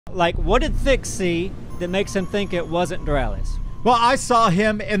Like, what did Thick see that makes him think it wasn't Doralis? Well, I saw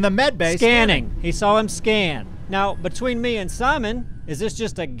him in the med bay Scanning. He saw him scan. Now, between me and Simon, is this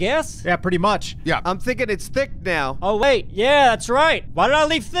just a guess? Yeah, pretty much. Yeah. I'm thinking it's Thick now. Oh, wait. Yeah, that's right. Why did I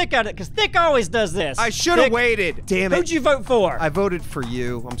leave Thick out of it? Because Thick always does this. I should have waited. Damn it. Who'd you vote for? I voted for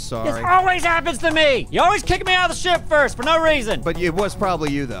you. I'm sorry. This always happens to me. You always kick me out of the ship first for no reason. But it was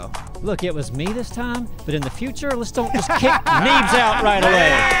probably you, though. Look, it was me this time, but in the future, let's don't just kick Neebs out right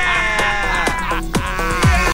away.